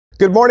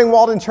Good morning,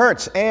 Walden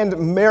Church, and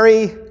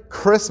Merry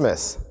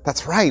Christmas.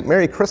 That's right,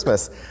 Merry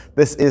Christmas.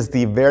 This is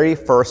the very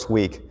first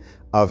week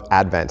of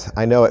Advent.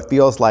 I know it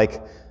feels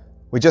like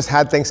we just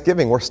had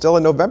Thanksgiving. We're still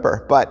in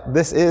November, but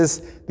this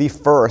is the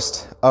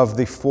first of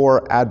the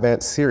 4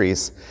 Advent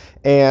series.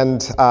 And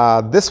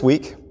this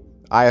week,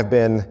 I have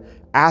been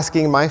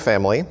asking my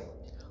family,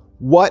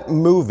 what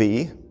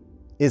movie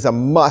is a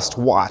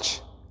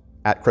must-watch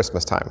at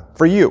Christmas time?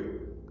 For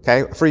you,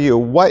 okay? For you,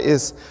 what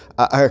is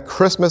a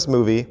Christmas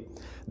movie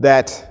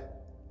that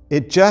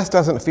it just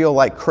doesn't feel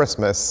like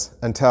Christmas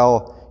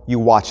until you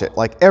watch it?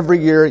 Like every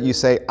year you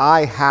say,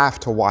 I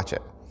have to watch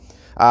it.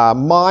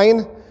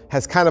 Mine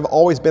has kind of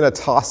always been a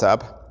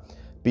toss-up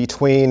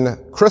between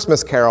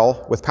Christmas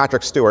Carol with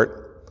Patrick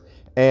Stewart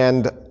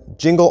and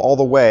Jingle All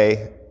the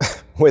Way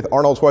with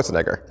Arnold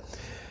Schwarzenegger.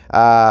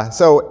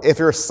 So if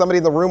you're somebody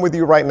in the room with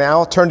you right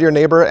now, turn to your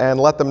neighbor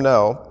and let them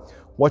know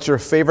what your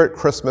favorite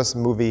Christmas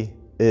movie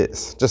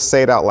is. Just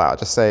say it out loud.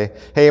 Just say,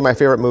 hey, my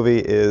favorite movie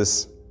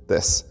is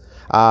this.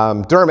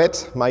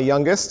 Dermot, my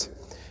youngest,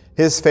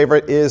 his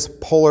favorite is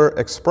Polar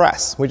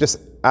Express. We just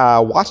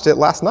watched it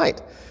last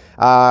night.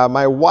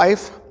 My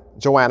wife,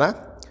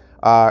 Joanna,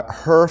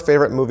 her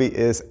favorite movie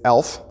is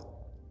Elf.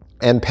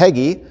 And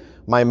Peggy,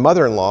 my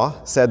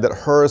mother-in-law, said that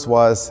hers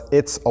was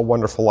It's a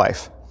Wonderful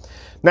Life.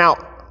 Now,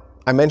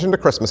 I mentioned A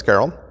Christmas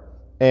Carol,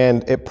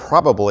 and it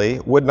probably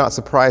would not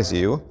surprise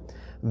you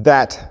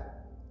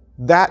that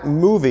that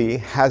movie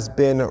has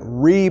been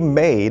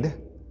remade,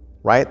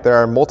 right? There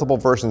are multiple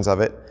versions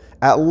of it,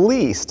 at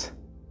least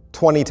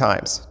 20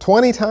 times.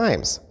 20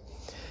 times.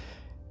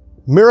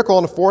 Miracle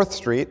on 4th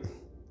Street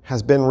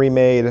has been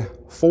remade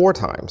 4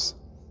 times.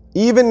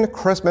 Even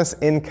Christmas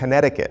in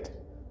Connecticut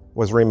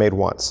was remade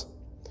once.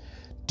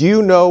 Do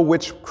you know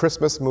which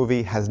Christmas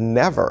movie has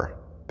never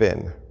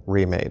been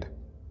remade?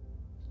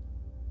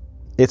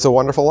 It's a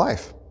Wonderful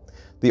Life.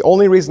 The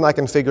only reason I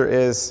can figure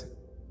is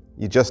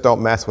you just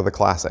don't mess with a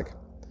classic.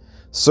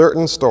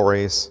 Certain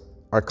stories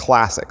are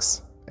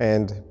classics,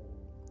 and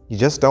you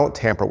just don't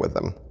tamper with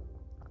them.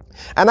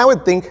 And I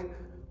would think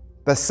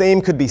the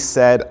same could be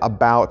said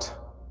about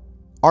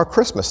our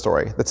Christmas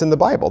story that's in the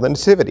Bible, the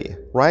Nativity,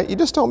 right? You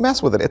just don't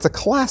mess with it. It's a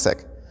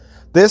classic.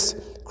 This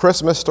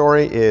Christmas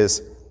story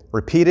is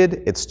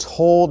repeated. It's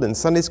told in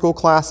Sunday school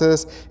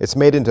classes. It's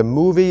made into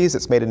movies.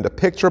 It's made into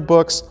picture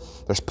books.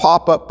 There's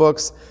pop-up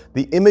books.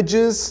 The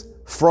images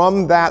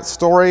from that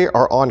story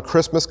are on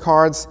Christmas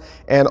cards,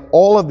 and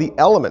all of the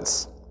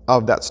elements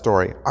of that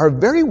story are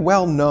very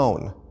well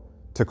known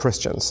to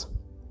Christians.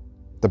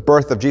 The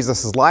birth of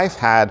Jesus' life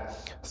had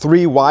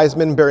 3 wise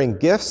men bearing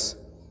gifts,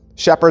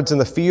 shepherds in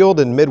the field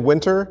in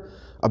midwinter,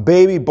 a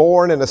baby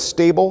born in a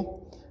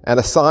stable, and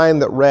a sign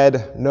that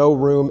read, "No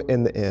room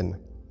in the inn."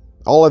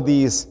 All of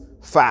these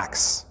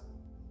facts,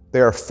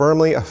 they are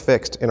firmly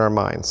affixed in our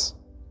minds.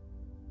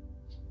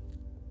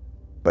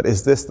 But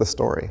is this the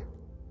story?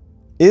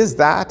 Is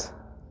that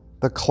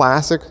the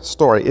classic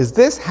story? Is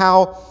this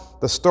how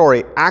the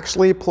story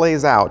actually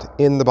plays out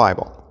in the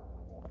Bible?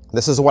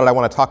 This is what I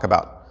want to talk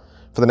about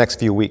for the next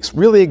few weeks.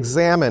 Really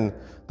examine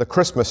the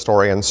Christmas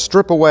story and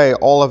strip away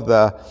all of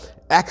the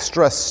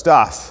extra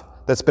stuff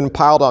that's been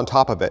piled on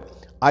top of it.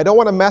 I don't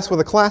want to mess with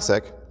a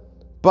classic,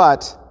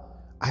 but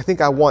I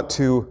think I want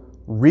to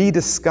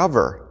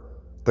rediscover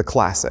the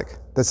classic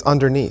that's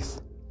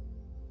underneath.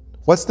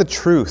 What's the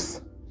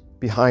truth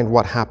behind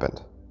what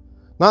happened?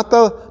 Not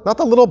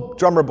the little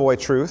drummer boy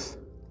truth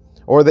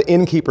or the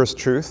innkeeper's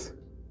truth,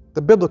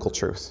 the biblical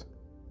truth,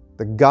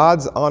 the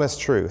God's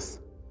honest truth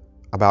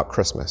about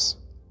Christmas.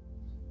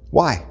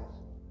 Why?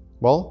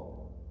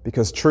 Well,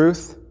 because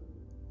truth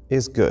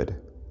is good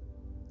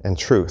and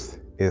truth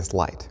is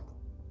light.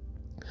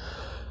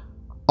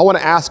 I want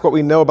to ask what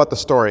we know about the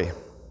story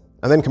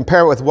and then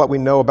compare it with what we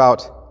know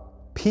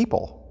about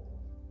people.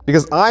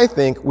 Because I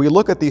think we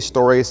look at these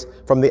stories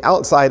from the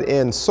outside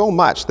in so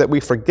much that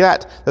we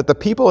forget that the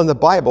people in the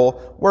Bible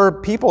were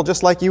people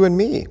just like you and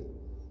me.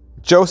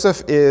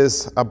 Joseph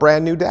is a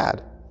brand new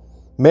dad.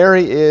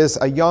 Mary is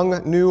a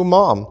young new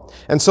mom.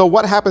 And so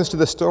what happens to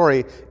the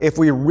story if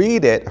we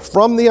read it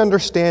from the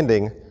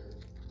understanding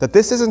that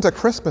this isn't a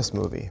Christmas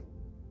movie?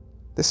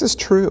 This is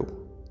true.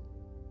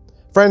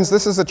 Friends,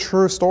 this is a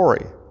true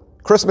story.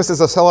 Christmas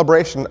is a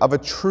celebration of a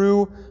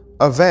true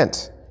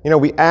event. You know,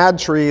 we add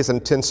trees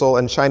and tinsel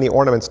and shiny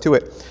ornaments to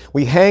it.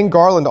 We hang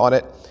garland on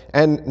it,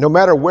 and no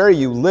matter where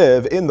you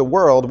live in the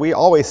world, we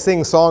always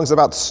sing songs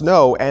about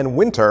snow and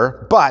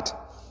winter, but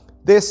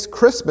this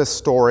Christmas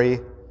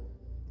story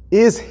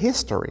is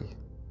history.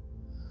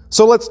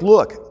 So let's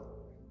look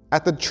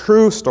at the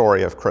true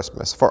story of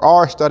Christmas. For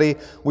our study,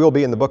 we will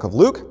be in the book of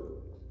Luke.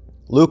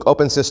 Luke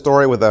opens his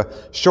story with a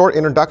short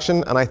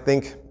introduction, and I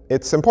think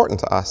it's important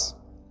to us.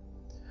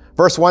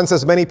 Verse 1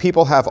 says, many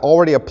people have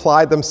already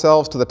applied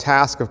themselves to the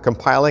task of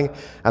compiling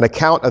an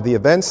account of the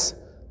events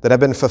that have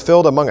been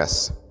fulfilled among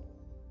us.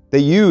 They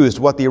used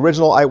what the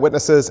original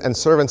eyewitnesses and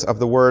servants of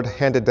the word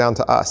handed down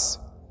to us.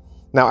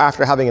 Now,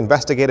 after having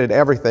investigated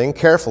everything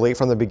carefully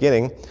from the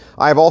beginning,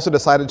 I have also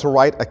decided to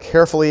write a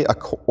carefully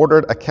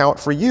ordered account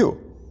for you,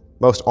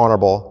 most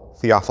honorable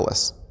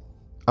Theophilus.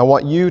 I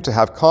want you to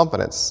have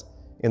confidence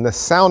in the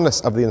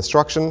soundness of the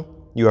instruction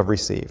you have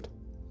received.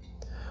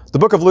 The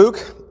book of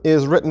Luke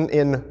is written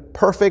in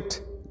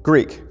perfect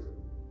Greek.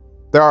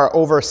 There are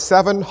over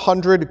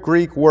 700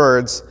 Greek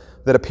words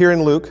that appear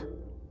in Luke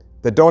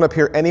that don't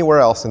appear anywhere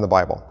else in the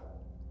Bible.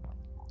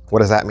 What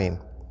does that mean?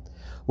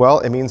 Well,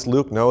 it means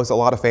Luke knows a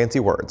lot of fancy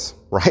words,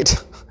 right?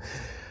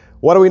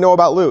 What do we know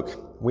about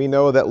Luke? We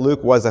know that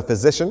Luke was a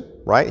physician,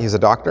 right? He's a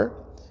doctor.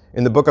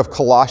 In the book of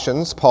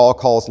Colossians, Paul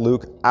calls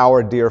Luke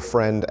our dear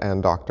friend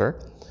and doctor.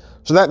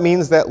 So that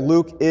means that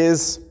Luke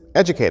is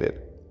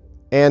educated.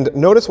 And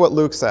notice what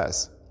Luke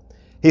says.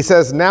 He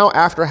says, now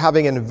after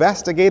having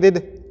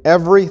investigated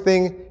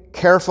everything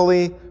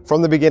carefully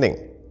from the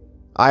beginning,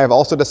 I have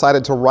also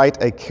decided to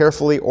write a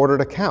carefully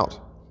ordered account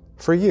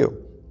for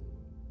you.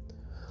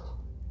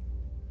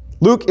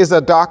 Luke is a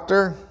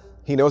doctor.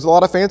 He knows a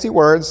lot of fancy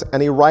words,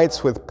 and he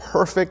writes with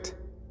perfect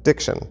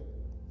diction.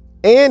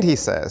 And he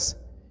says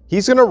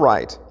he's going to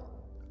write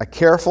a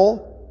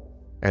careful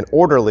and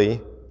orderly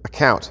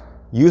account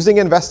using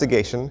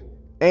investigation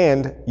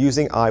and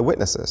using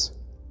eyewitnesses.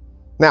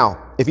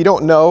 Now, if you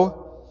don't know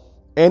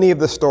any of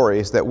the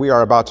stories that we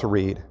are about to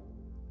read,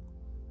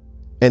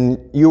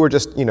 and you were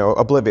just,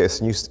 oblivious,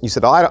 and you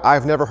said,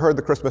 I've never heard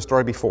the Christmas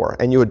story before,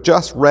 and you had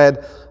just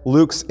read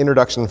Luke's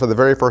introduction for the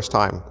very first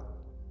time,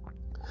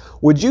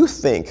 would you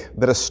think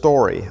that a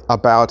story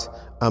about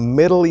a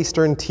Middle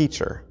Eastern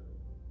teacher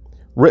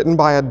written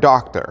by a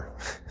doctor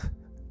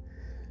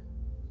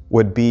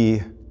would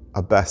be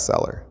a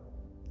bestseller?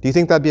 Do you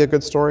think that'd be a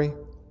good story?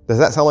 Does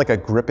that sound like a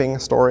gripping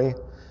story?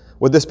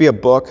 Would this be a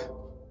book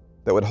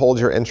that would hold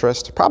your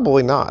interest?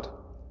 Probably not.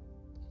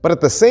 But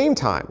at the same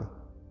time,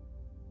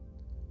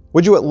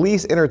 would you at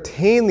least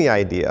entertain the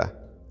idea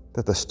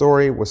that the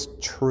story was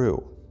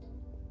true?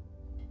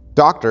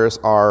 Doctors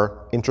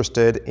are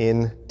interested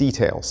in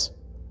details,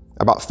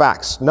 about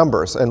facts,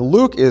 numbers, and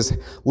Luke is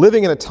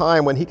living in a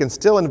time when he can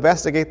still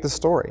investigate the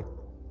story.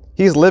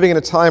 He's living in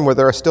a time where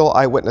there are still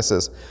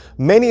eyewitnesses,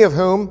 many of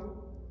whom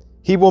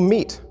he will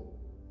meet,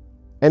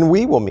 and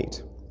we will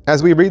meet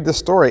as we read the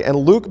story. And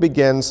Luke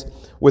begins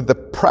with the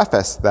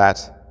preface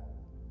that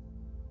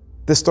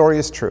this story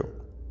is true.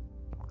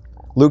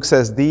 Luke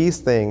says these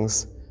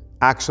things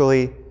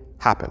actually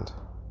happened.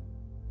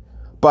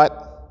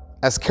 But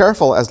as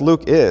careful as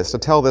Luke is to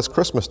tell this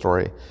Christmas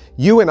story,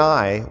 you and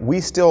I,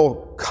 we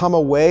still come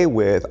away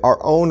with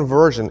our own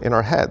version in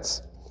our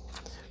heads.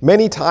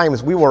 Many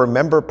times we will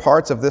remember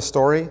parts of this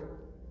story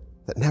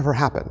that never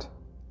happened.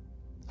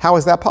 How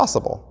is that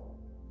possible?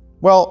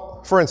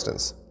 Well, for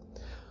instance,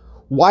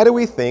 why do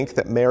we think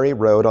that Mary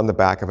rode on the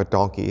back of a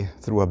donkey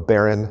through a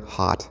barren,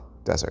 hot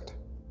desert?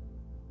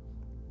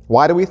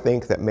 Why do we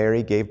think that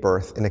Mary gave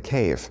birth in a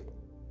cave?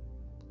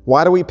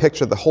 Why do we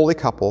picture the holy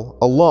couple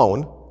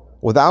alone,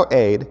 without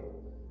aid,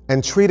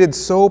 and treated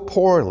so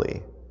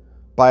poorly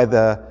by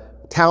the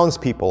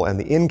townspeople and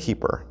the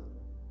innkeeper?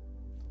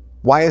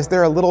 Why is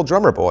there a little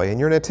drummer boy in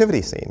your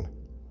nativity scene?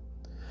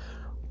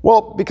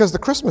 Well, because the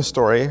Christmas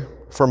story,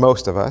 for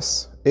most of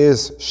us,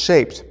 is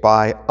shaped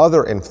by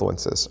other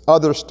influences,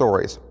 other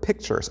stories,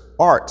 pictures,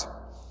 art,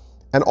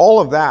 and all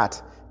of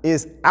that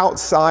is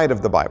outside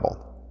of the Bible.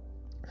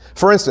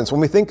 For instance, when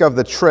we think of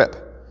the trip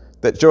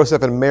that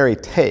Joseph and Mary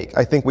take,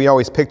 I think we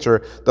always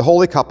picture the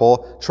holy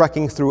couple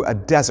trekking through a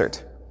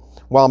desert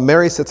while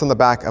Mary sits on the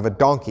back of a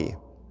donkey.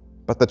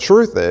 But the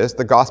truth is,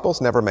 the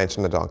Gospels never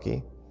mention a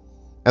donkey,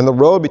 and the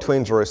road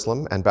between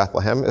Jerusalem and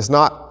Bethlehem is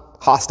not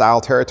hostile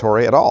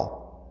territory at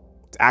all.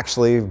 It's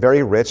actually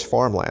very rich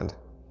farmland.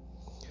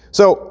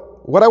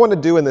 So what I want to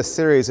do in this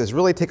series is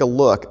really take a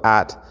look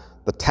at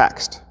the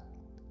text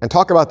and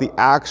talk about the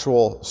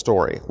actual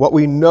story, what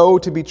we know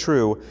to be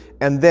true,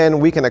 and then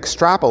we can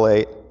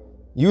extrapolate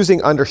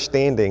using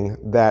understanding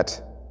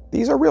that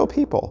these are real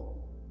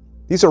people.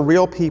 These are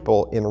real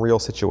people in real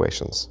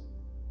situations.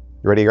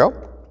 You ready to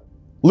go?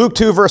 Luke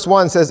 2 verse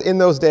 1 says, in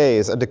those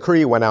days a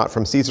decree went out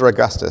from Caesar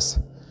Augustus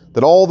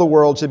that all the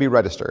world should be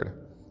registered.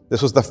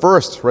 This was the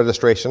first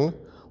registration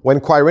when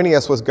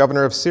Quirinius was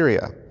governor of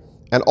Syria,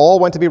 and all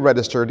went to be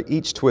registered,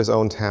 each to his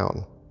own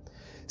town.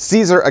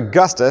 Caesar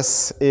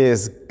Augustus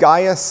is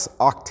Gaius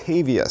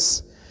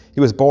Octavius. He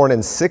was born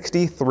in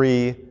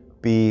 63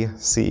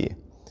 BC.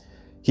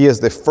 He is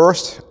the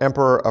first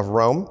emperor of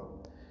Rome.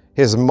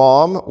 His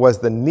mom was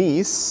the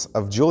niece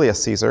of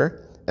Julius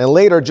Caesar, and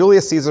later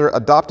Julius Caesar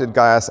adopted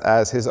Gaius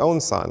as his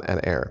own son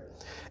and heir.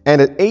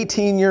 And at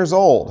 18 years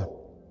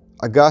old,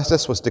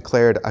 Augustus was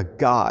declared a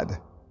god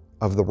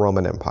of the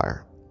Roman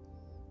Empire.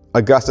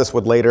 Augustus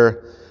would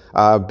later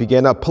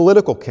begin a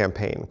political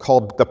campaign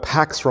called the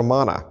Pax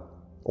Romana,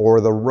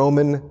 or the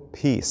Roman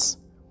peace.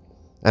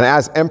 And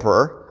as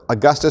emperor,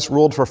 Augustus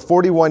ruled for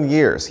 41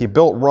 years. He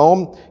built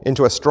Rome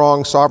into a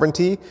strong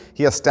sovereignty.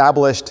 He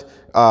established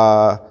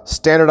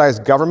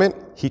standardized government.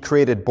 He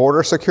created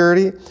border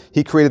security.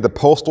 He created the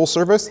postal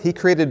service. He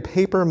created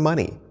paper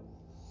money.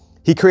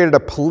 He created a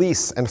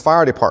police and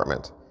fire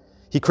department.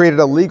 He created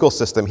a legal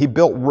system. He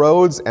built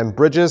roads and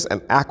bridges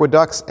and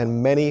aqueducts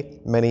and many,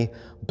 many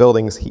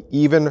buildings. He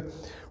even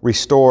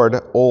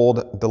restored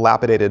old,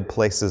 dilapidated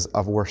places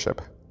of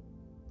worship.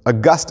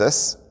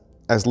 Augustus,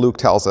 as Luke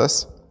tells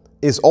us,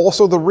 is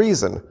also the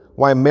reason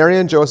why Mary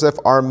and Joseph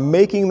are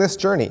making this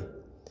journey.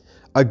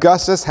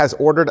 Augustus has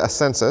ordered a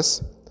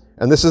census,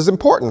 and this is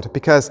important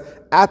because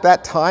at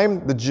that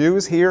time, the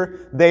Jews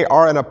here, they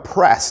are an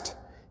oppressed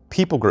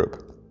people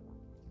group.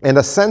 And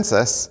a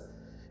census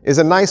is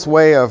a nice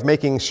way of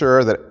making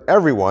sure that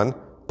everyone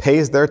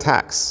pays their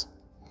tax.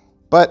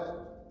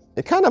 But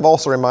it kind of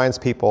also reminds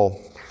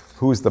people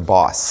who's the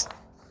boss.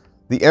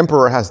 The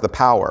emperor has the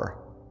power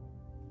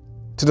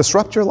to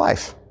disrupt your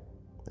life,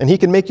 and he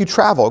can make you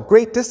travel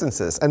great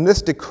distances. And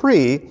this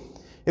decree,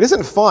 it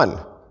isn't fun.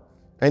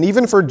 And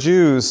even for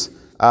Jews,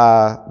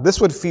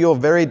 this would feel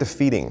very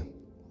defeating.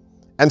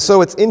 And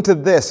so it's into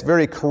this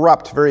very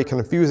corrupt, very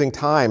confusing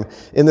time,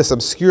 in this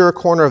obscure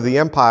corner of the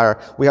empire,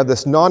 we have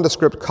this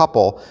nondescript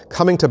couple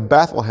coming to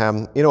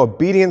Bethlehem in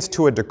obedience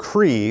to a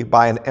decree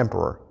by an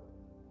emperor.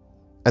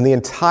 And the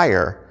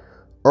entire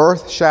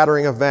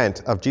earth-shattering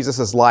event of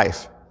Jesus'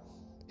 life,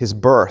 his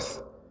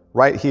birth,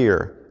 right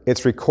here,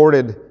 it's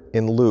recorded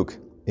in Luke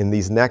in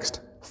these next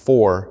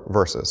 4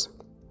 verses.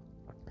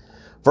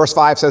 Verse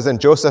 5 says, "And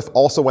Joseph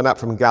also went up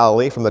from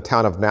Galilee, from the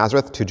town of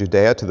Nazareth to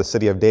Judea, to the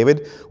city of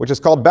David, which is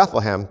called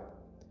Bethlehem,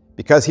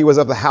 because he was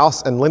of the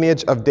house and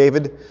lineage of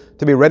David,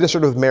 to be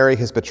registered with Mary,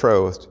 his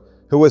betrothed,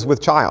 who was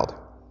with child.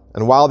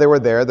 And while they were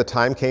there, the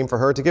time came for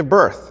her to give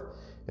birth.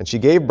 And she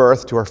gave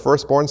birth to her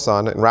firstborn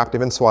son, and wrapped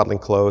him in swaddling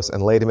clothes,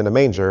 and laid him in a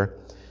manger,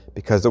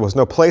 because there was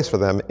no place for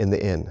them in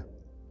the inn."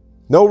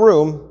 No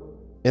room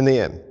in the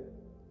inn.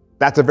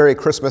 That's a very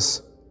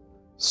Christmas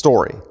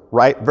story,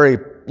 right?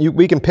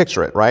 We can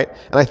picture it, right?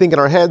 And I think in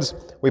our heads,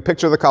 we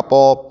picture the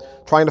couple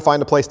trying to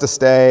find a place to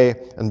stay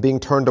and being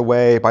turned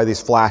away by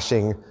these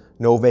flashing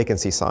no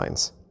vacancy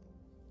signs.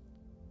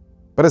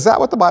 But is that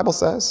what the Bible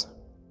says?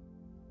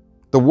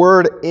 The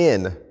word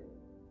in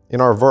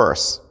our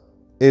verse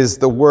is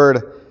the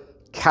word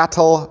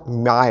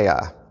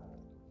katalmaya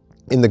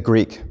in the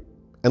Greek.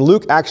 And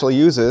Luke actually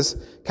uses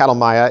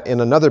katalmaya in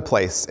another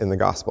place in the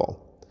gospel.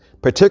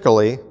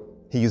 Particularly,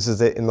 he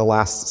uses it in the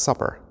Last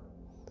Supper.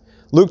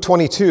 Luke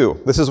 22,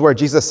 this is where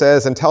Jesus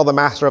says, "And tell the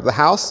master of the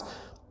house,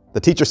 the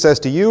teacher says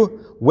to you,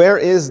 where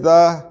is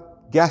the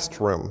guest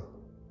room,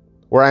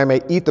 where I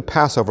may eat the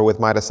Passover with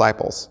my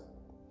disciples?"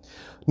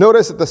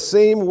 Notice that the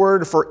same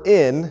word for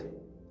in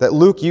that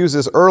Luke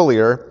uses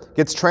earlier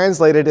gets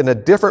translated in a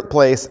different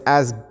place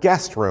as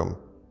guest room.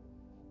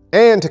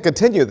 And to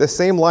continue this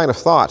same line of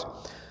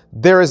thought,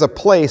 there is a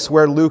place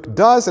where Luke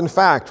does in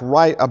fact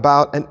write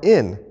about an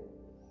inn,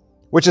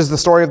 which is the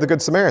story of the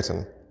Good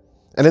Samaritan.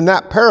 And in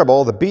that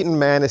parable, the beaten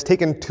man is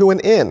taken to an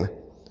inn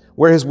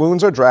where his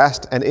wounds are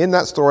dressed, and in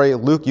that story,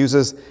 Luke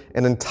uses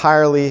an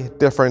entirely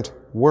different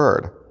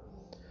word,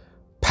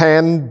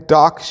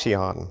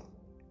 pandoxion.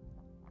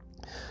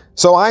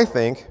 So I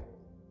think,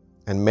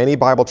 and many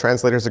Bible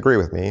translators agree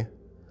with me,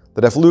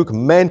 that if Luke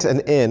meant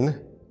an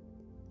inn,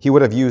 he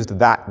would have used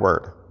that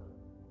word.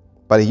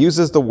 But he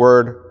uses the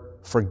word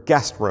for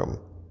guest room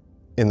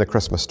in the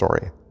Christmas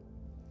story.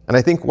 And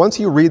I think once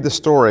you read the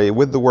story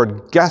with the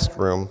word guest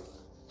room,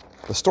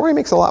 the story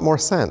makes a lot more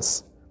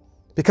sense.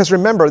 Because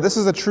remember, this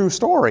is a true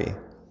story.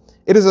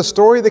 It is a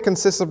story that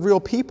consists of real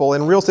people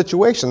in real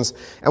situations,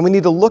 and we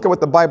need to look at what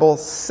the Bible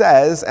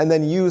says and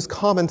then use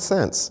common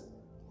sense.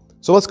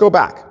 So let's go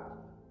back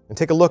and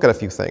take a look at a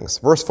few things.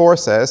 Verse 4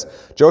 says,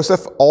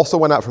 "Joseph also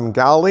went out from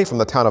Galilee, from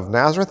the town of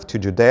Nazareth to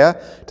Judea,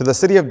 to the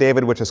city of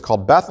David, which is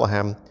called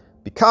Bethlehem,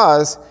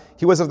 because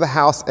he was of the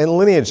house and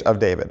lineage of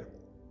David."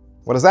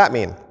 What does that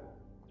mean?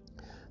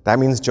 That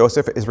means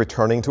Joseph is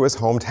returning to his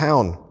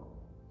hometown.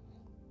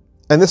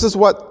 And this is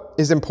what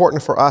is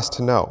important for us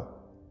to know,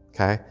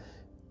 okay?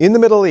 In the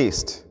Middle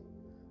East,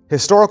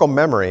 historical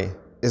memory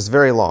is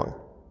very long.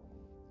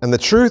 And the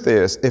truth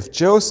is, if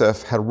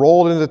Joseph had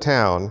rolled into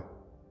town,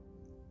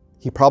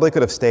 he probably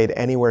could have stayed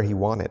anywhere he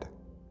wanted.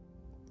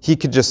 He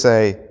could just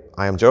say,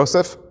 "I am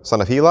Joseph,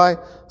 son of Heli,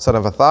 son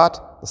of Athat,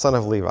 the son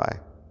of Levi."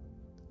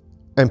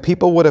 And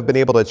people would have been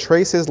able to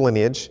trace his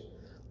lineage.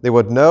 They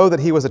would know that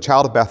he was a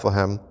child of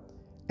Bethlehem,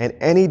 and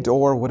any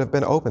door would have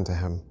been open to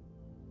him.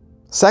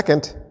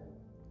 Second,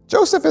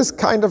 Joseph is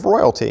kind of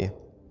royalty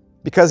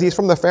because he's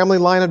from the family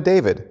line of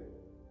David.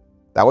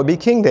 That would be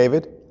King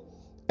David.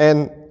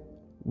 And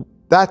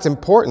that's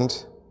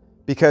important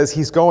because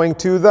he's going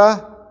to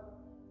the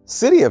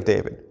city of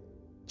David.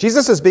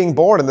 Jesus is being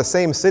born in the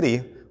same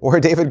city where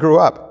David grew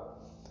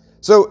up.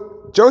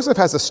 So Joseph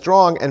has a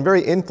strong and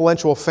very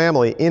influential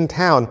family in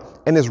town,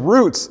 and his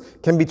roots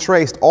can be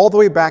traced all the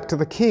way back to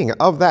the king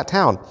of that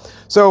town.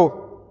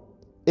 So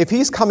if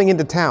he's coming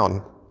into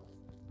town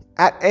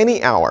at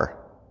any hour,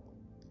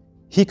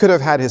 he could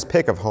have had his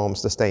pick of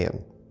homes to stay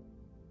in.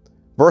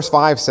 Verse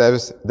 5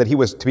 says that he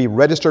was to be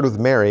registered with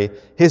Mary,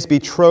 his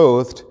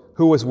betrothed,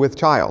 who was with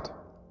child.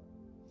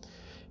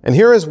 And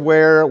here is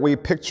where we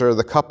picture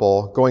the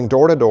couple going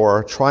door to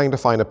door, trying to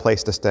find a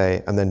place to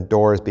stay, and then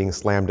doors being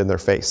slammed in their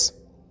face.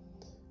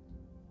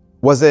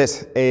 Was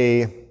it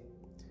a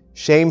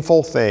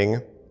shameful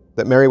thing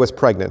that Mary was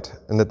pregnant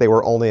and that they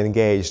were only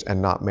engaged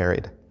and not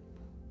married?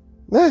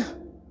 I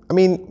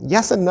mean,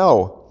 yes and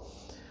no.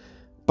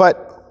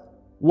 But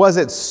was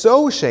it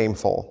so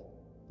shameful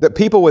that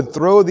people would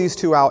throw these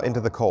two out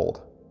into the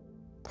cold?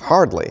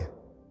 Hardly.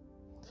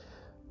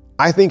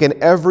 I think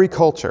in every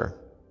culture,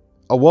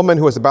 a woman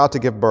who is about to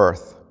give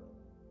birth,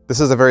 this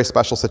is a very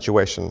special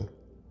situation,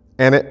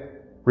 and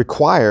it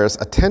requires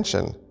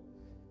attention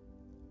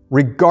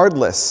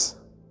regardless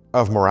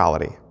of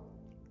morality.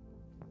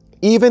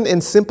 Even in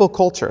simple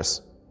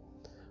cultures,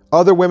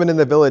 other women in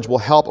the village will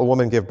help a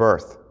woman give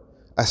birth,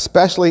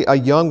 especially a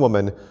young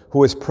woman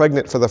who is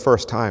pregnant for the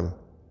first time.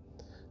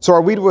 So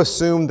are we to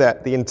assume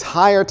that the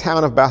entire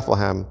town of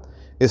Bethlehem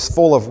is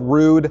full of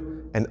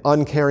rude and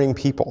uncaring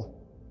people?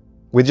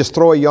 We just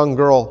throw a young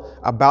girl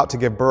about to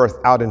give birth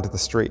out into the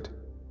street.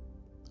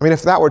 I mean,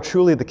 if that were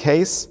truly the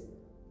case,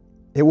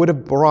 it would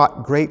have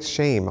brought great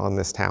shame on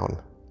this town.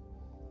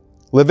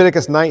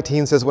 Leviticus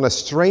 19 says, when a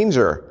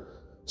stranger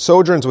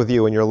sojourns with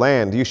you in your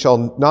land, you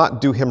shall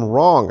not do him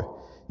wrong.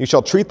 You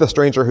shall treat the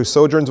stranger who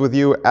sojourns with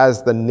you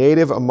as the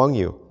native among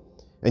you,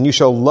 and you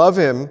shall love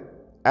him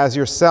as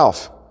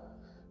yourself.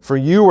 For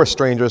you were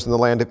strangers in the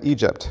land of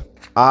Egypt.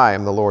 I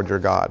am the Lord your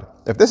God.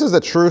 If this is a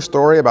true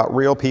story about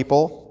real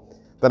people,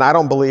 then I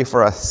don't believe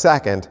for a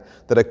second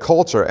that a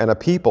culture and a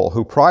people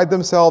who pride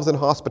themselves in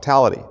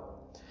hospitality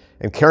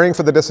and caring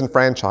for the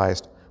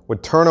disenfranchised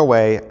would turn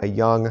away a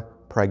young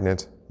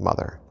pregnant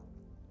mother.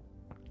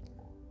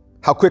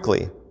 How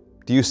quickly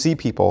do you see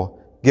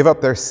people give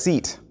up their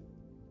seat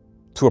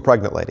to a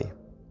pregnant lady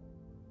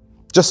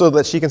just so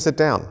that she can sit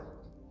down?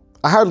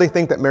 I hardly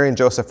think that Mary and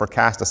Joseph were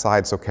cast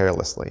aside so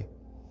carelessly.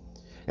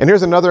 And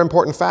here's another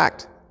important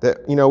fact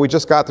that, we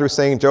just got through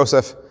saying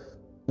Joseph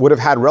would have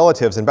had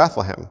relatives in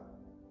Bethlehem.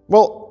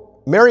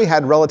 Well, Mary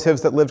had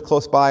relatives that lived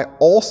close by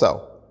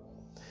also.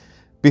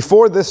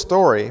 Before this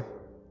story,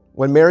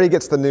 when Mary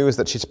gets the news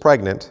that she's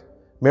pregnant,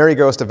 Mary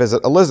goes to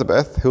visit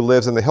Elizabeth, who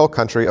lives in the hill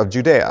country of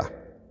Judea,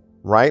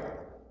 right?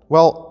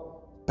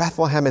 Well,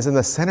 Bethlehem is in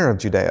the center of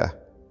Judea.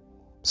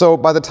 So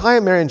by the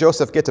time Mary and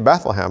Joseph get to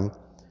Bethlehem,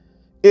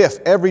 if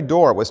every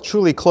door was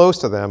truly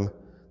closed to them,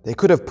 they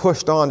could have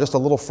pushed on just a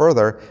little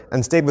further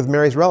and stayed with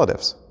Mary's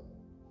relatives.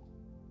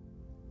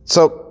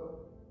 So,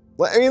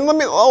 let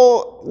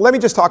me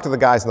just talk to the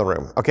guys in the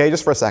room, okay,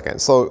 just for a second.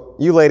 So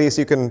you ladies,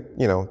 you can,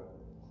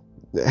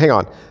 hang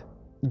on.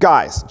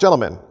 Guys,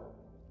 gentlemen,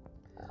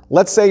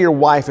 let's say your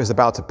wife is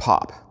about to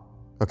pop,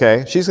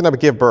 okay? She's going to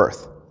give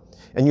birth,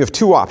 and you have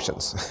two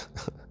options.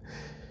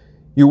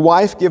 Your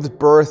wife gives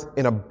birth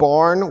in a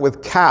barn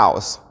with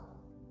cows.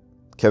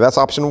 Okay, that's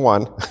option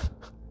one.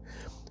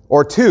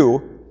 Or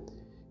two,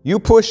 you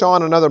push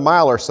on another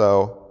mile or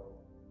so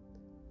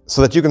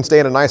that you can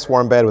stay in a nice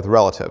warm bed with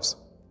relatives.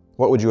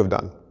 What would you have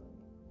done?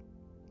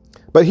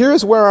 But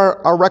here's where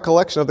our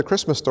recollection of the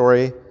Christmas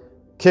story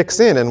kicks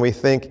in, and we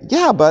think,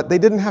 yeah, but they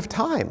didn't have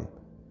time,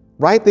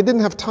 right? They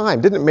didn't have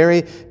time. Didn't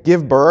Mary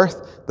give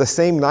birth the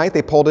same night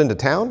they pulled into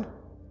town?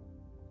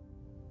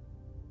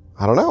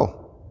 I don't know.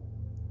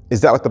 Is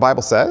that what the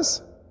Bible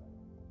says?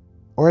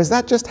 Or is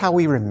that just how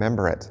we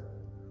remember it?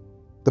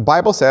 The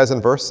Bible says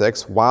in verse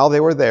 6, while they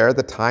were there,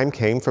 the time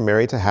came for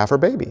Mary to have her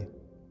baby.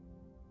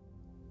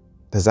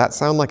 Does that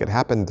sound like it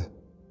happened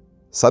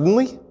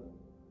suddenly?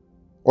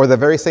 Or the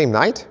very same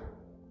night?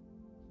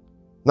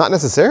 Not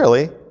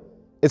necessarily.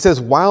 It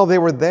says, while they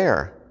were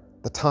there,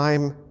 the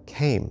time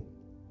came.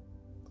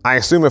 I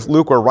assume if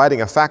Luke were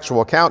writing a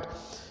factual account,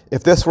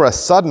 if this were a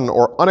sudden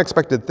or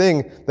unexpected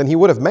thing, then he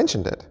would have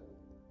mentioned it.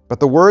 But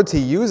the words he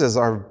uses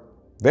are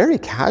very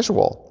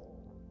casual.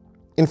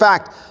 In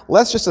fact,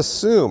 let's just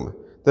assume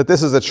that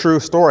this is a true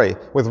story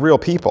with real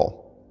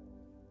people.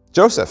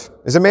 Joseph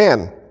is a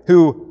man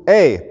who,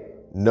 A,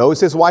 knows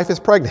his wife is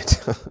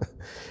pregnant,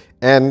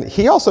 and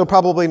he also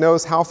probably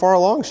knows how far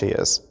along she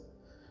is.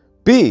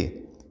 B,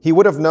 he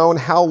would have known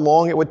how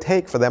long it would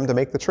take for them to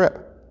make the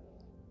trip.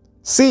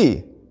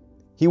 C,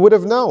 he would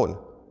have known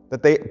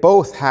that they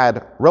both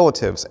had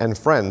relatives and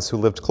friends who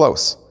lived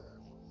close.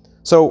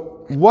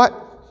 So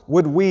what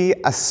would we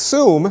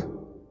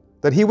assume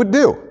that he would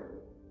do?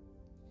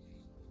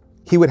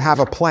 He would have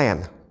a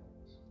plan,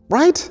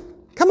 right?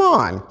 Come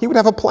on, he would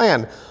have a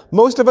plan.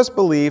 Most of us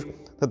believe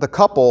that the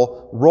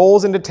couple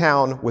rolls into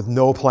town with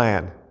no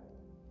plan,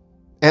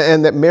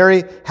 and that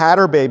Mary had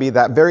her baby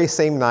that very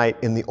same night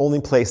in the only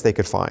place they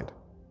could find.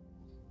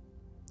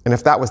 And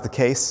if that was the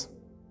case,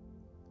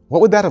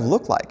 what would that have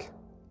looked like?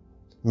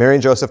 Mary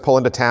and Joseph pull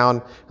into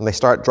town, and they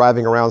start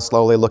driving around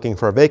slowly looking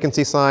for a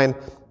vacancy sign,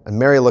 and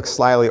Mary looks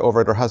slyly over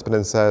at her husband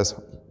and says,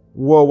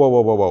 whoa, whoa,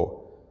 whoa, whoa, whoa.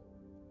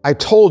 I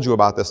told you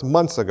about this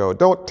months ago.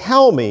 Don't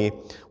tell me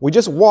we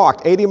just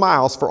walked 80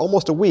 miles for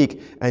almost a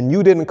week and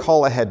you didn't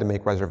call ahead to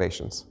make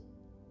reservations.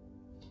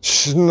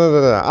 Shh,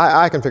 no.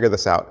 I can figure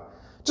this out.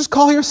 Just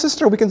call your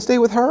sister. We can stay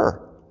with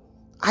her.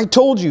 I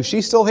told you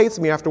she still hates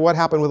me after what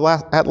happened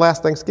at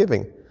last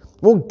Thanksgiving.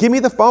 Well, give me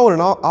the phone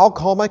and I'll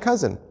call my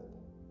cousin.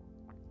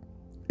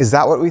 Is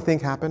that what we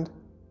think happened?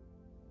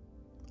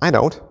 I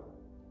don't.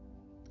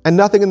 And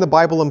nothing in the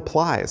Bible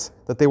implies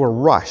that they were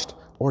rushed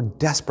or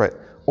desperate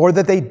or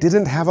that they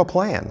didn't have a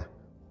plan.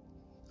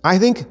 I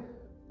think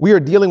we are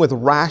dealing with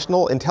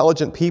rational,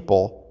 intelligent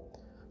people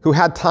who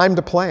had time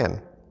to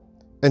plan.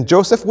 And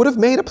Joseph would have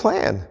made a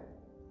plan.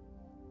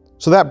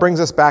 So that brings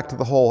us back to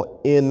the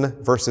whole inn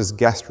versus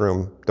guest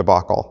room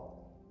debacle.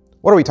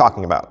 What are we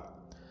talking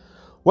about?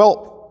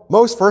 Well,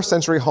 most first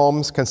century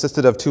homes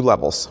consisted of two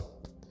levels.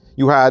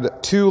 You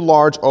had two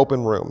large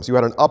open rooms. You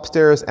had an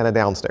upstairs and a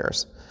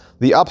downstairs.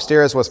 The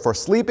upstairs was for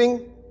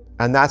sleeping,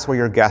 and that's where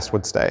your guest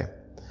would stay.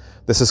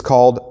 This is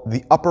called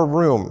the upper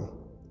room,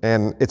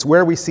 and it's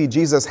where we see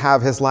Jesus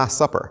have his Last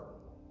Supper.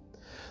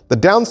 The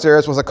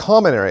downstairs was a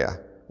common area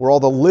where all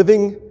the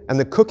living and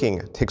the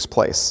cooking takes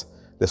place.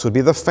 This would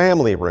be the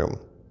family room.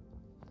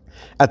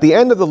 At the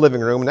end of the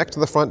living room, next to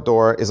the front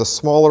door, is a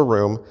smaller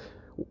room.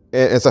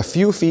 It's a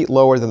few feet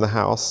lower than the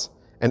house,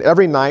 and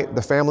every night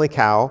the family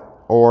cow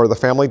or the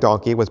family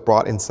donkey was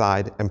brought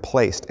inside and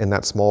placed in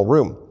that small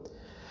room.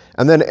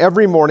 And then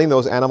every morning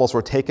those animals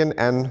were taken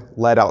and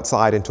led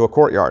outside into a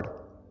courtyard.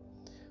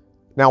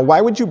 Now,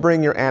 why would you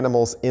bring your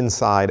animals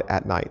inside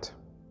at night?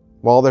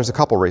 Well, there's a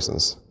couple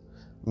reasons.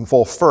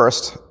 Well,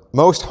 first,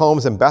 most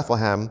homes in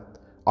Bethlehem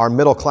are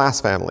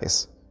middle-class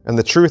families. And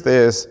the truth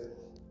is,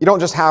 you don't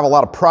just have a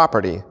lot of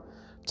property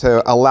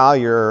to allow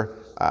your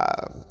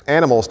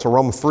animals to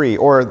roam free,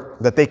 or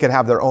that they could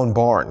have their own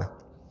barn.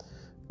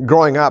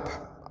 Growing up,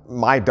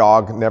 my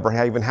dog never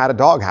even had a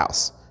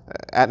doghouse.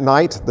 At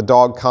night, the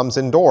dog comes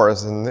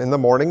indoors, and in the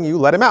morning, you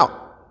let him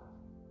out.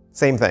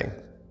 Same thing.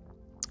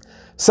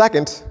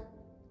 Second,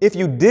 if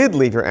you did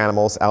leave your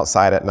animals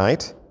outside at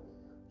night,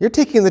 you're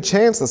taking the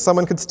chance that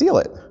someone could steal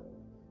it.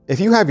 If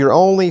you have your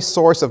only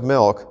source of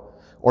milk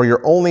or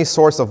your only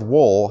source of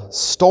wool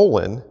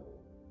stolen,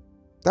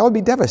 that would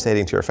be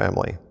devastating to your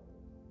family.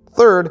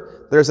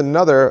 Third, there's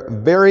another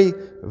very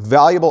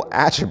valuable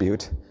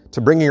attribute to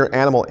bringing your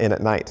animal in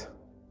at night: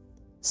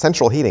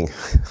 central heating.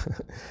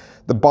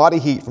 The body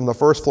heat from the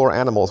first floor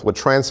animals would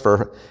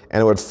transfer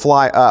and it would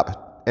fly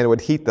up and it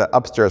would heat the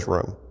upstairs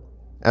room.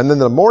 And then in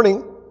the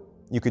morning,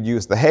 you could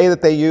use the hay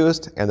that they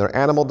used and their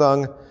animal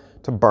dung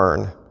to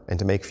burn and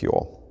to make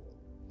fuel.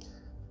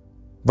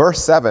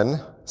 Verse 7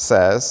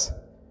 says,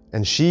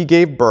 "And she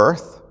gave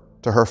birth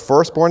to her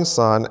firstborn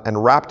son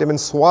and wrapped him in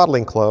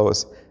swaddling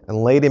clothes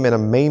and laid him in a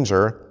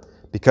manger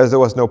because there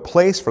was no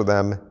place for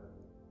them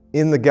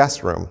in the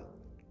guest room."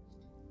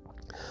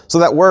 So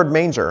that word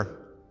manger,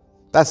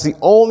 that's the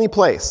only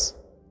place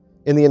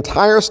in the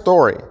entire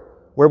story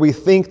where we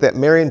think that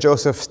Mary and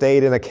Joseph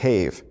stayed in a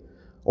cave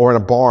or in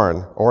a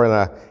barn or in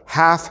a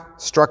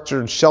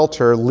half-structured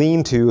shelter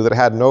lean-to that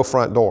had no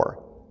front door.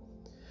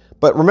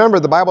 But remember,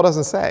 the Bible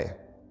doesn't say.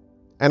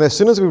 And as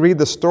soon as we read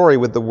the story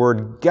with the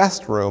word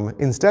guest room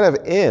instead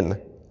of inn,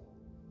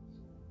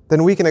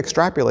 then we can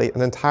extrapolate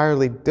an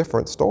entirely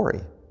different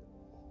story.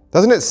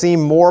 Doesn't it seem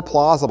more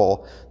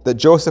plausible that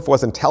Joseph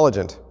was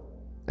intelligent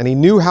and he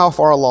knew how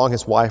far along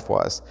his wife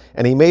was,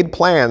 and he made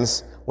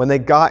plans when they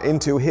got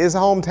into his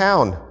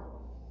hometown,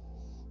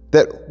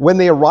 that when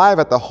they arrive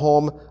at the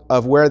home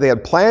of where they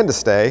had planned to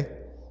stay,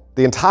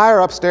 the entire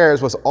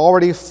upstairs was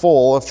already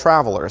full of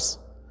travelers.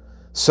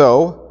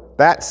 So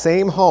that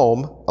same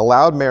home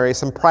allowed Mary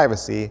some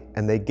privacy,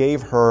 and they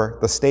gave her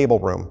the stable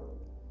room.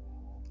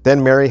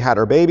 Then Mary had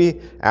her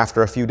baby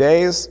after a few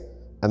days,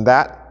 and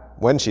that,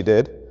 when she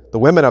did, the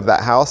women of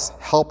that house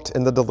helped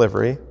in the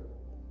delivery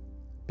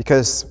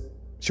because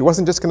she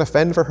wasn't just going to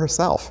fend for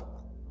herself.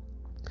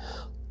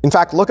 In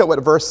fact, look at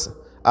what verse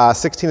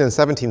 16 and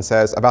 17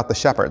 says about the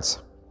shepherds.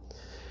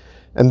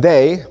 "And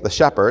they, the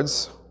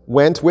shepherds,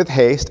 went with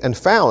haste and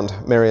found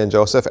Mary and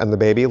Joseph and the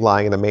baby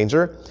lying in a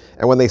manger.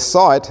 And when they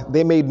saw it,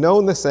 they made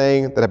known the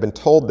saying that had been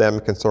told them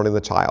concerning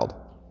the child."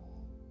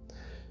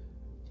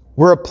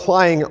 We're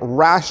applying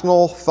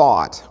rational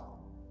thought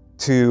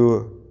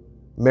to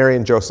Mary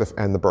and Joseph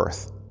and the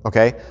birth,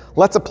 okay?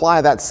 Let's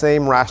apply that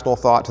same rational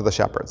thought to the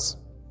shepherds,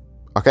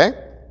 okay?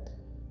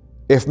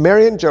 If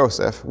Mary and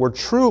Joseph were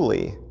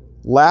truly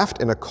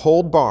left in a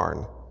cold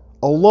barn,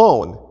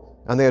 alone,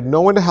 and they had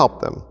no one to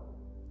help them,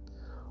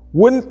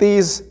 wouldn't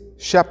these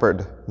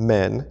shepherd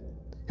men,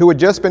 who had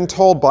just been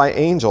told by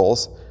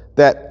angels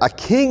that a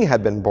king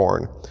had been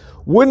born,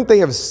 wouldn't they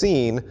have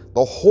seen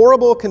the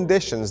horrible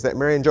conditions that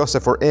Mary and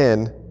Joseph were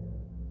in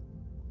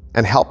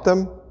and helped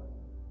them?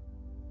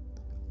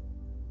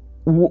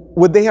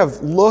 Would they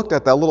have looked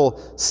at that little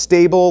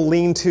stable,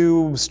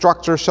 lean-to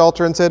structure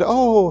shelter and said,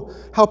 "Oh,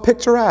 how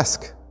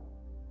picturesque,"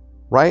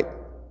 right?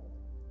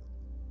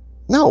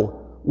 No.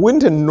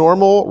 Wouldn't a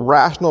normal,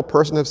 rational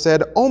person have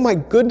said, "Oh my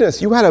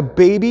goodness, you had a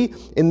baby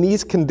in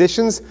these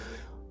conditions?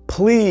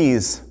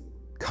 Please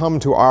come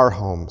to our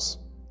homes.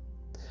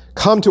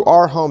 Come to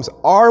our homes.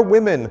 Our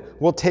women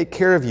will take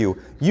care of you.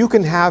 You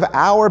can have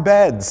our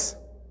beds."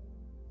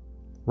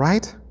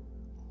 Right?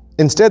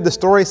 Instead, the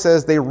story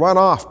says they run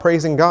off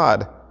praising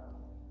God.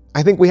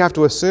 I think we have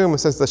to assume,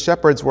 since the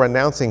shepherds were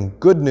announcing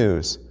good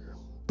news,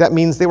 that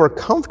means they were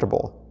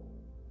comfortable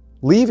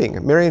leaving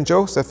Mary and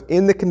Joseph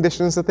in the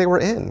conditions that they were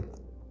in.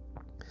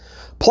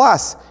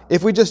 Plus,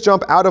 if we just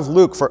jump out of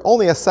Luke for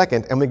only a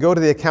second and we go to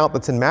the account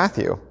that's in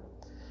Matthew,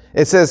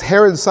 It says,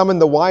 Herod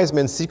summoned the wise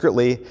men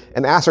secretly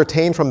and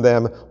ascertained from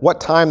them what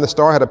time the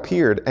star had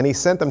appeared, and he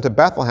sent them to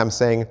Bethlehem,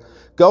 saying,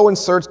 "Go and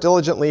search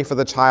diligently for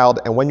the child,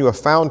 and when you have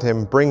found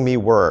him, bring me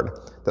word,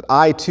 that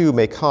I too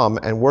may come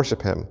and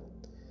worship him."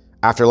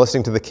 After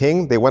listening to the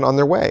king, they went on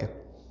their way.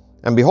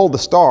 And behold, the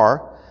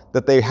star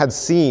that they had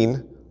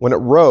seen when it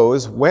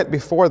rose went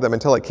before them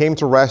until it came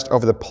to rest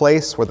over the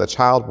place where the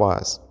child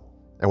was.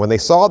 And when they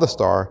saw the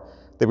star,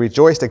 they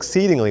rejoiced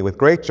exceedingly with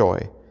great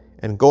joy,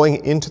 and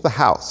going into the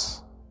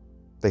house,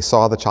 they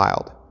saw the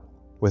child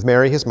with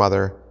Mary his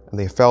mother, and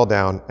they fell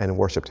down and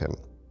worshipped him.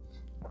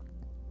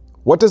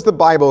 What does the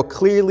Bible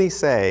clearly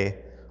say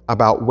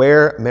about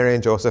where Mary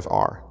and Joseph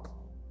are?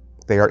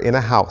 They are in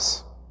a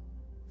house.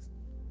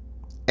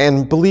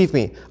 And believe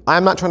me,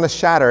 I'm not trying to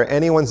shatter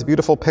anyone's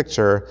beautiful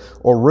picture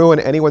or ruin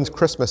anyone's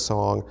Christmas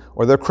song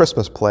or their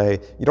Christmas play.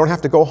 You don't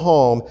have to go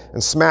home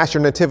and smash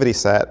your nativity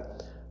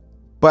set.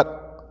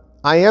 But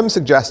I am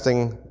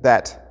suggesting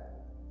that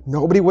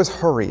nobody was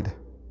hurried.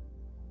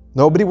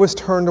 Nobody was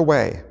turned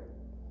away.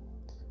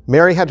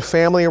 Mary had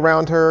family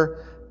around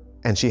her,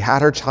 and she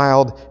had her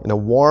child in a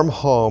warm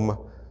home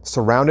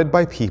surrounded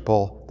by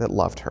people that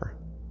loved her.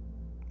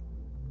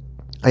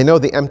 I know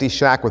the empty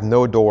shack with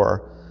no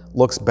door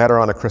looks better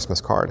on a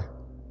Christmas card,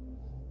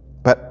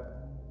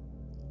 but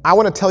I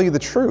want to tell you the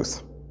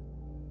truth.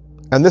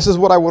 And this is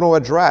what I want to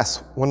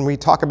address when we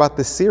talk about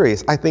this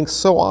series. I think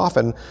so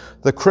often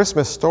the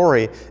Christmas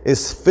story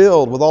is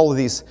filled with all of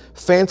these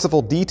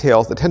fanciful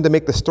details that tend to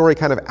make the story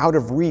kind of out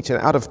of reach and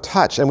out of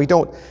touch, and we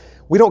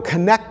don't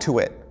connect to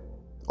it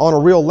on a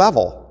real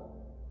level.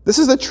 This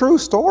is a true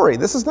story.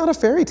 This is not a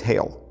fairy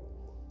tale.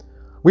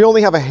 We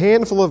only have a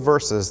handful of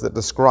verses that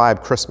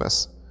describe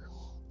Christmas.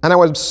 And I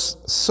would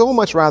so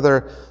much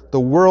rather the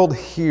world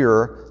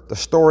hear the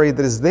story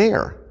that is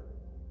there,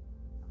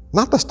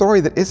 not the story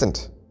that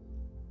isn't.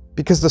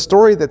 Because the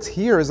story that's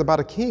here is about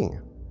a king.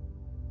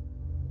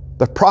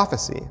 The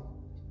prophecy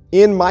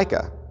in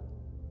Micah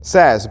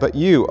says, "But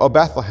you, O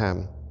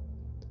Bethlehem,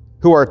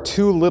 who are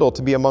too little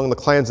to be among the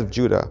clans of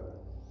Judah,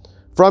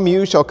 from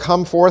you shall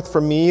come forth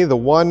for me the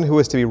one who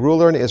is to be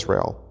ruler in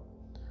Israel,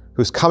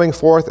 whose coming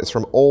forth is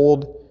from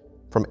old,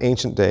 from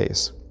ancient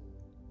days."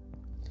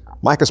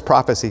 Micah's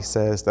prophecy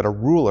says that a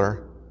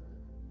ruler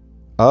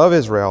of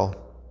Israel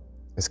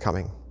is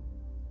coming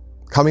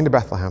to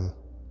Bethlehem.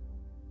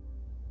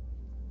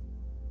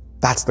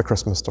 That's the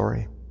Christmas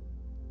story.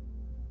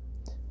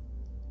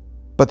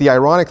 But the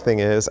ironic thing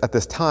is, at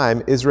this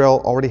time,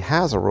 Israel already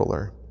has a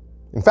ruler.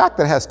 In fact,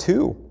 it has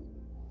two.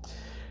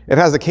 It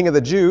has the king of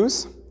the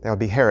Jews, that would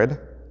be Herod,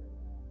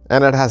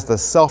 and it has the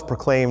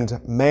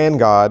self-proclaimed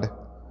man-god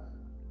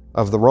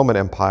of the Roman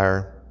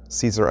Empire,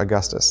 Caesar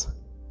Augustus.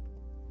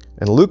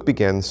 And Luke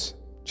begins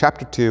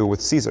chapter 2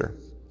 with Caesar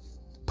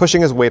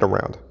pushing his weight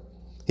around.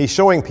 He's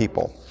showing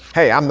people,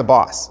 hey, I'm the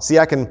boss. See,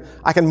 I can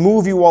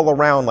move you all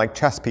around like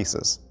chess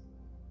pieces.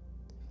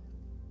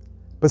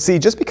 But see,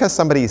 just because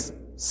somebody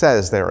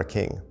says they're a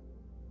king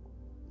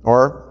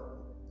or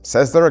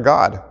says they're a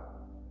god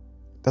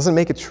doesn't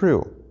make it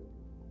true.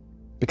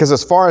 Because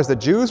as far as the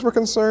Jews were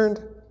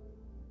concerned,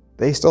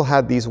 they still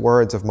had these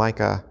words of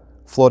Micah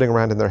floating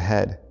around in their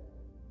head.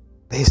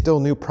 They still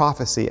knew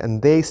prophecy,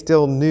 and they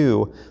still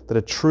knew that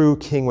a true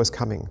king was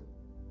coming.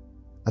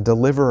 A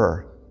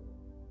deliverer,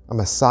 a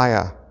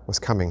Messiah was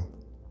coming.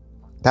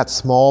 That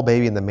small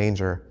baby in the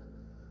manger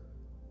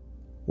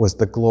was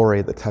the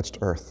glory that touched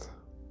earth.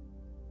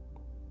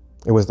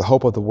 It was the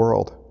hope of the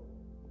world.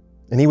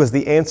 And he was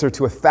the answer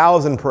to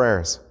 1,000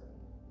 prayers.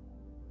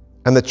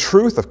 And the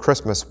truth of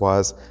Christmas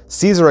was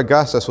Caesar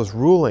Augustus was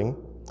ruling.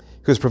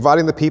 He was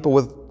providing the people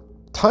with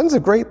tons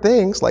of great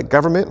things like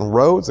government and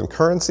roads and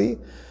currency.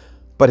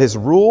 But his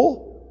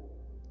rule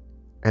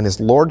and his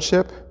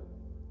lordship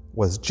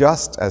was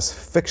just as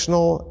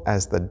fictional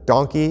as the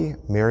donkey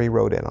Mary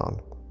rode in on.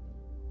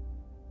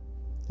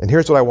 And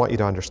here's what I want you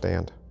to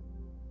understand.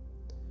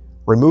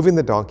 Removing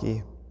the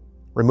donkey,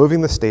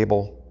 removing the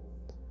stable,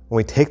 when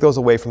we take those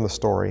away from the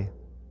story,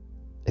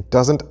 it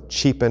doesn't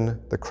cheapen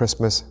the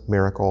Christmas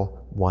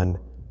miracle one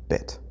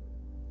bit,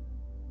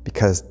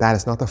 because that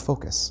is not the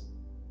focus.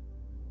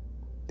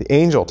 The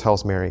angel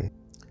tells Mary,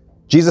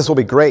 Jesus will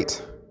be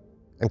great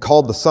and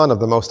called the Son of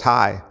the Most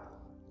High,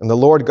 and the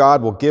Lord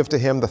God will give to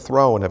him the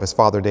throne of his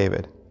father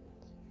David,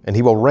 and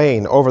he will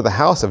reign over the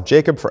house of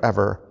Jacob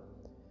forever,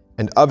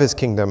 and of his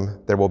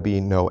kingdom there will be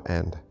no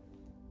end.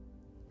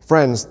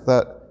 Friends,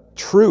 the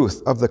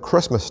truth of the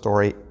Christmas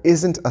story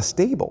isn't a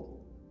stable.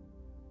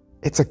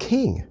 It's a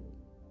king.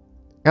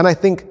 And I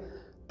think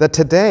that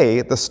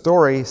today the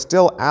story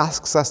still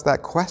asks us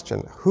that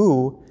question.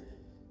 Who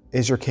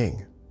is your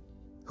king?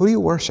 Who do you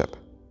worship?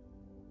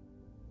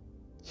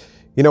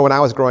 You know, when I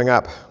was growing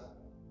up, do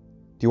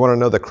you want to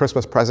know the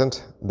Christmas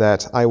present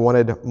that I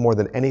wanted more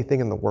than anything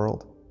in the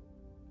world?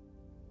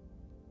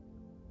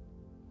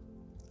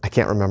 I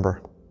can't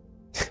remember.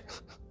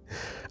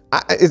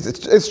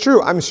 It's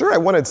true. I'm sure I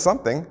wanted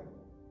something,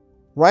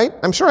 right?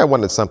 I'm sure I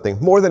wanted something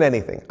more than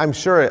anything. I'm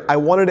sure I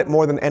wanted it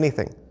more than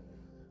anything.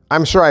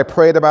 I'm sure I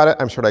prayed about it.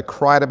 I'm sure I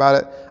cried about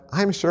it.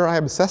 I'm sure I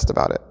obsessed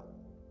about it.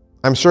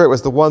 I'm sure it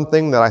was the one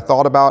thing that I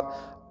thought about.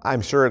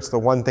 I'm sure it's the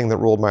one thing that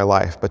ruled my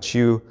life. But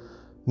you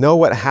know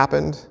what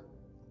happened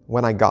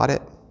when I got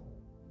it?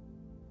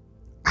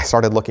 I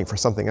started looking for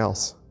something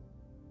else.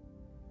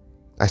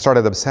 I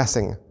started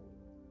obsessing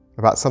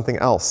about something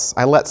else.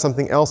 I let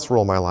something else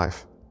rule my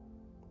life.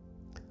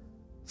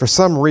 For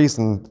some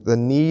reason, the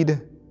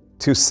need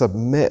to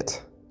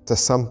submit to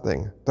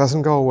something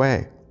doesn't go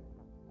away.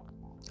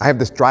 I have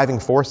this driving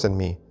force in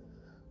me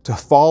to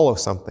follow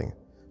something,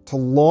 to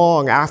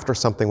long after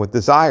something with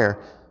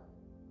desire.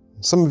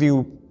 Some of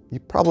you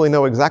probably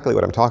know exactly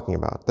what I'm talking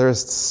about. There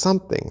is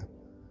something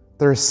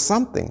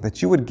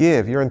that you would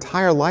give your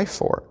entire life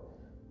for.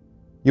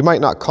 You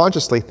might not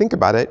consciously think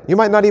about it. You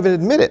might not even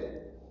admit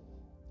it.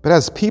 But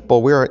as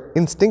people, we are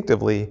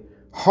instinctively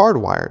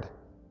hardwired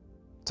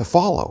to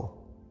follow,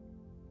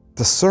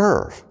 to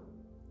serve,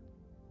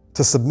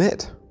 to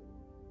submit.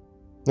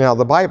 Now,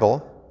 the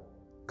Bible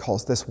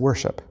calls this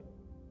worship.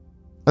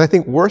 And I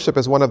think worship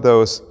is one of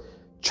those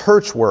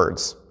church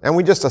words, and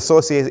we just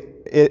associate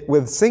it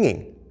with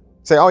singing.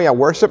 Say, oh yeah,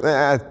 worship,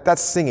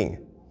 that's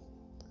singing.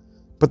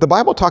 But the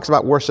Bible talks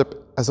about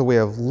worship as a way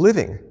of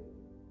living,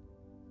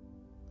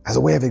 as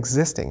a way of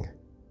existing.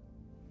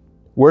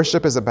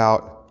 Worship is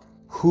about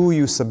who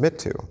you submit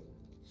to.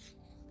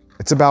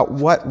 It's about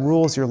what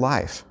rules your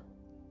life.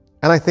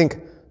 And I think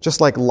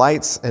just like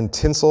lights and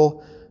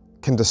tinsel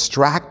can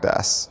distract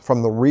us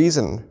from the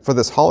reason for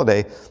this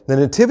holiday, the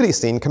nativity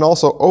scene can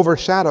also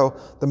overshadow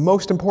the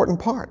most important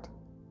part,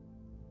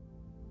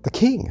 the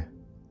King.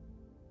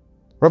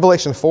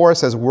 Revelation 4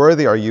 says,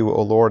 "Worthy are you,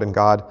 O Lord and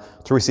God,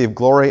 to receive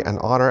glory and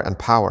honor and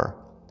power.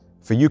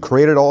 For you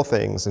created all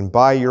things, and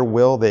by your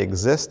will they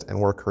exist and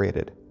were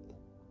created."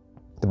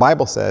 The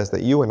Bible says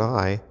that you and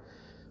I,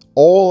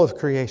 all of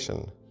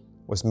creation,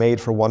 was made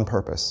for one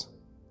purpose: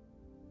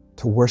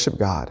 to worship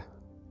God.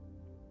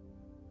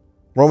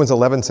 Romans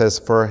 11 says,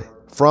 "For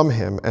from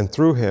him and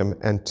through him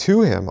and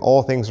to him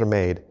all things are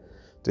made.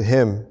 To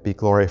him be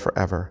glory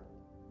forever."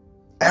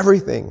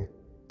 Everything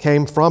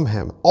came from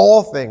him.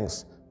 All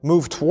things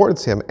move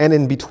towards him. And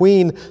in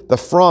between the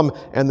from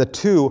and the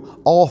to,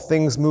 all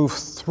things move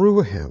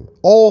through him.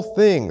 All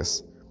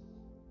things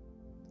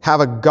have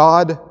a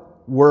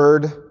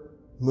God-word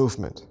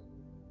movement.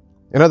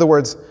 In other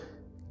words,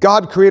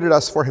 God created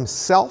us for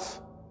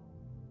himself,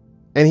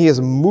 and he is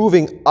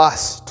moving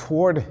us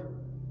toward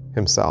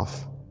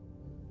himself.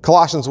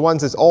 Colossians 1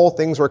 says, all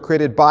things were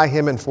created by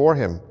him and for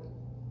him.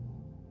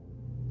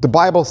 The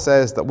Bible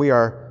says that we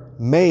are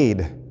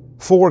made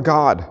for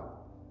God.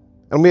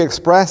 And we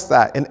express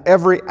that in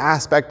every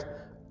aspect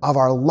of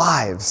our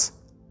lives.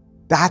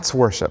 That's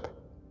worship.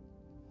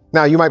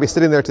 Now, you might be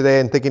sitting there today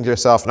and thinking to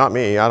yourself, not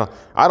me, I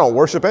don't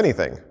worship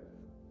anything.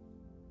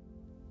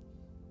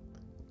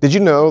 Did you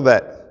know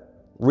that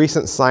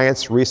recent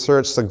science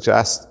research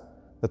suggests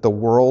that the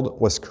world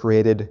was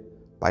created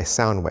by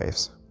sound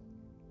waves?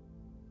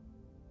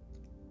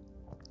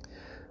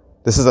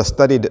 This is a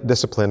studied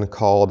discipline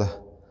called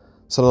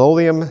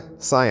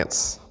Sonolium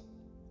science.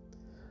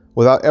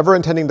 Without ever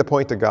intending to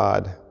point to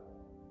God,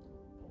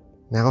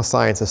 now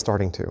science is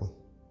starting to.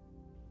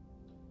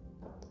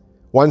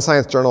 One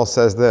science journal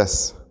says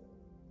this: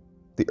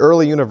 the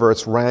early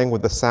universe rang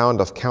with the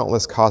sound of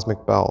countless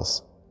cosmic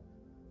bells.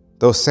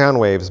 Those sound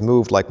waves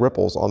moved like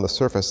ripples on the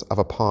surface of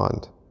a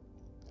pond,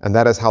 and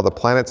that is how the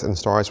planets and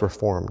stars were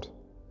formed.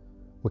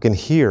 We can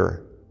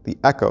hear the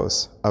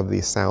echoes of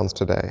these sounds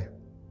today.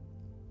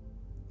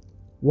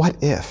 What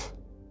if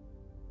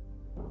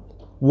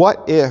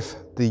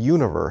the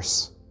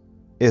universe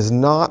is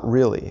not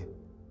really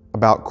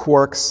about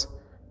quarks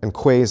and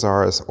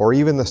quasars or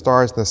even the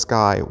stars in the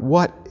sky?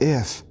 What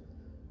if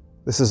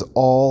this is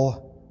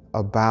all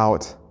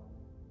about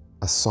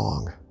a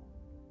song?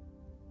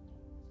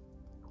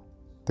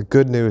 The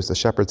good news the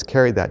shepherds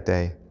carried that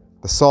day,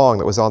 the song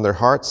that was on their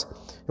hearts,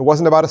 it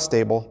wasn't about a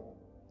stable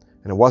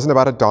and it wasn't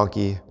about a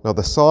donkey. No,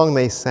 the song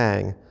they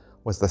sang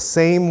was the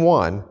same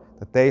one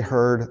that they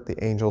heard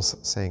the angels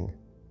sing.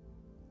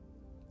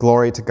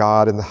 Glory to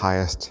God in the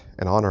highest,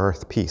 and on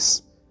earth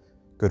peace,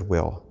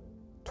 goodwill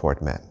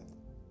toward men.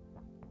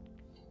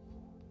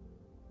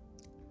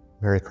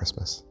 Merry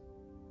Christmas.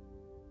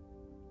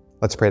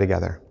 Let's pray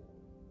together.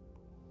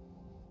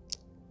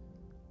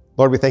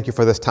 Lord, we thank you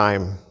for this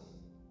time.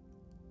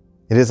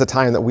 It is a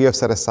time that we have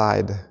set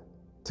aside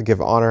to give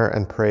honor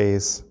and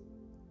praise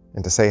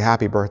and to say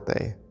happy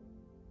birthday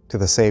to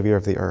the Savior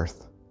of the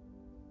earth,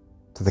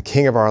 to the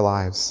King of our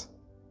lives,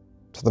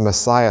 to the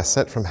Messiah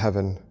sent from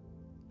heaven,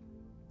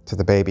 to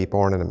the baby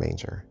born in a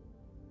manger.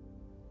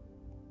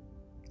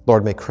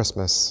 Lord, may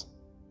Christmas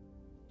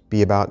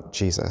be about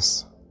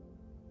Jesus,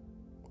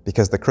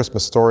 because the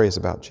Christmas story is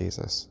about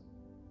Jesus.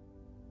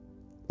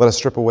 Let us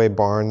strip away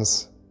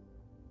barns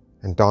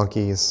and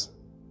donkeys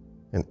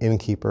and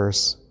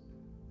innkeepers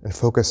and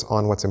focus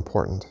on what's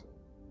important.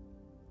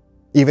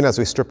 Even as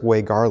we strip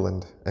away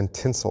garland and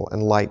tinsel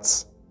and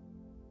lights,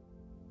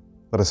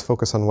 let us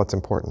focus on what's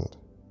important.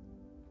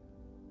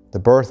 The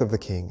birth of the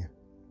King,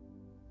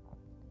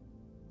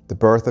 the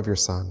birth of your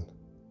Son,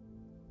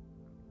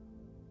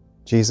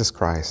 Jesus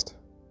Christ,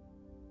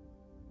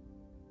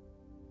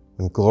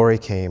 when glory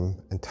came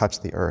and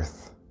touched the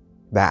earth.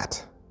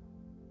 That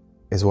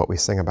is what we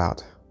sing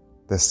about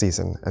this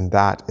season, and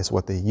that is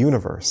what the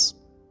universe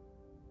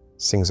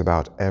sings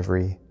about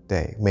every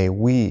day. May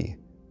we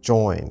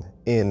join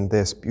in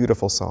this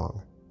beautiful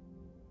song.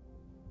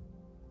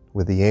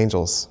 With the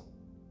angels,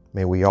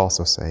 may we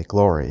also say,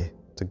 glory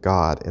to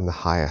God in the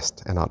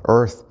highest, and on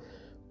earth,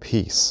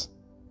 peace,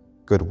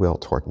 goodwill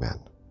toward men.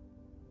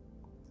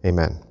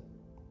 Amen.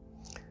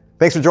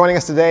 Thanks for joining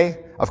us today.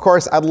 Of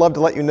course, I'd love to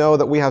let you know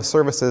that we have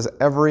services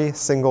every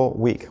single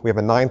week. We have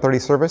a 9:30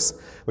 service,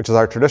 which is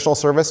our traditional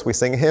service. We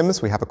sing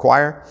hymns, we have a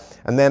choir.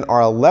 And then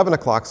our 11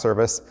 o'clock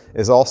service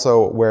is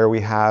also where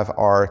we have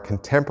our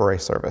contemporary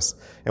service.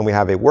 And we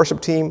have a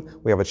worship team,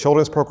 we have a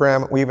children's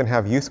program, we even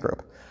have youth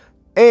group.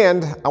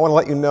 And I want to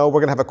let you know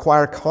we're going to have a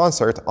choir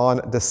concert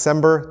on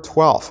December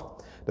 12th.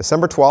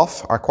 December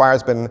 12th, our choir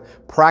has been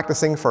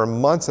practicing for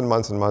months and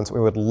months and months. We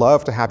would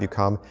love to have you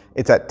come.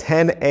 It's at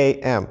 10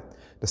 a.m.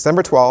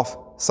 December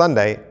 12th,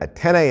 Sunday at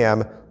 10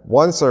 a.m.,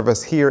 one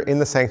service here in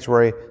the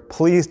sanctuary.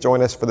 Please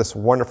join us for this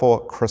wonderful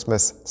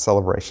Christmas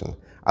celebration.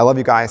 I love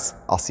you guys.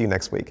 I'll see you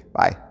next week.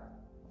 Bye.